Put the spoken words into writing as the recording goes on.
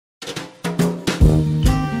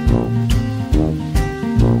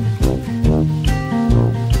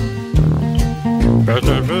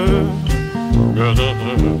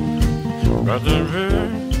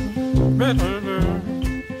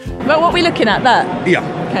What are we looking at? That? Yeah.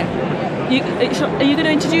 Okay. Are you going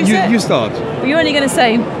to introduce it? You start. You're only going to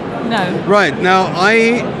say no. Right, now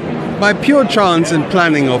by pure chance and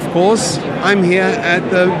planning, of course, I'm here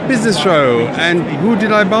at the business show. And who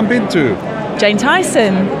did I bump into? Jane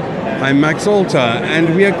Tyson. I'm Max Alter,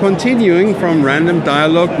 and we are continuing from Random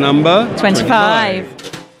Dialogue number 25.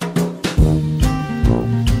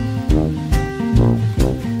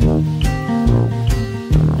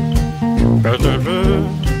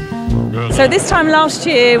 So this time last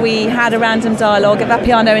year we had a random dialogue at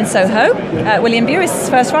Vapiano in Soho at William Buris'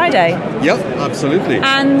 First Friday. Yep, absolutely.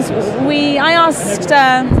 And I asked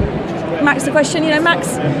Max the question,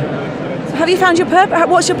 Max, have you found your purpose?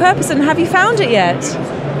 What's your purpose and have you found it yet?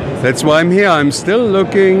 That's why I'm here. I'm still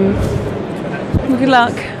looking. Good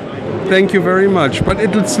luck. Thank you very much, but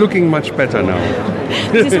it's looking much better now.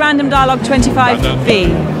 This is Random Dialogue 25B.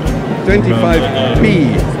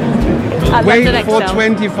 25B. At Wait London for Excel.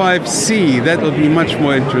 25C. That'll be much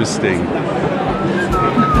more interesting.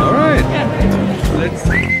 All right. Yeah. Let's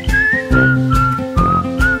see.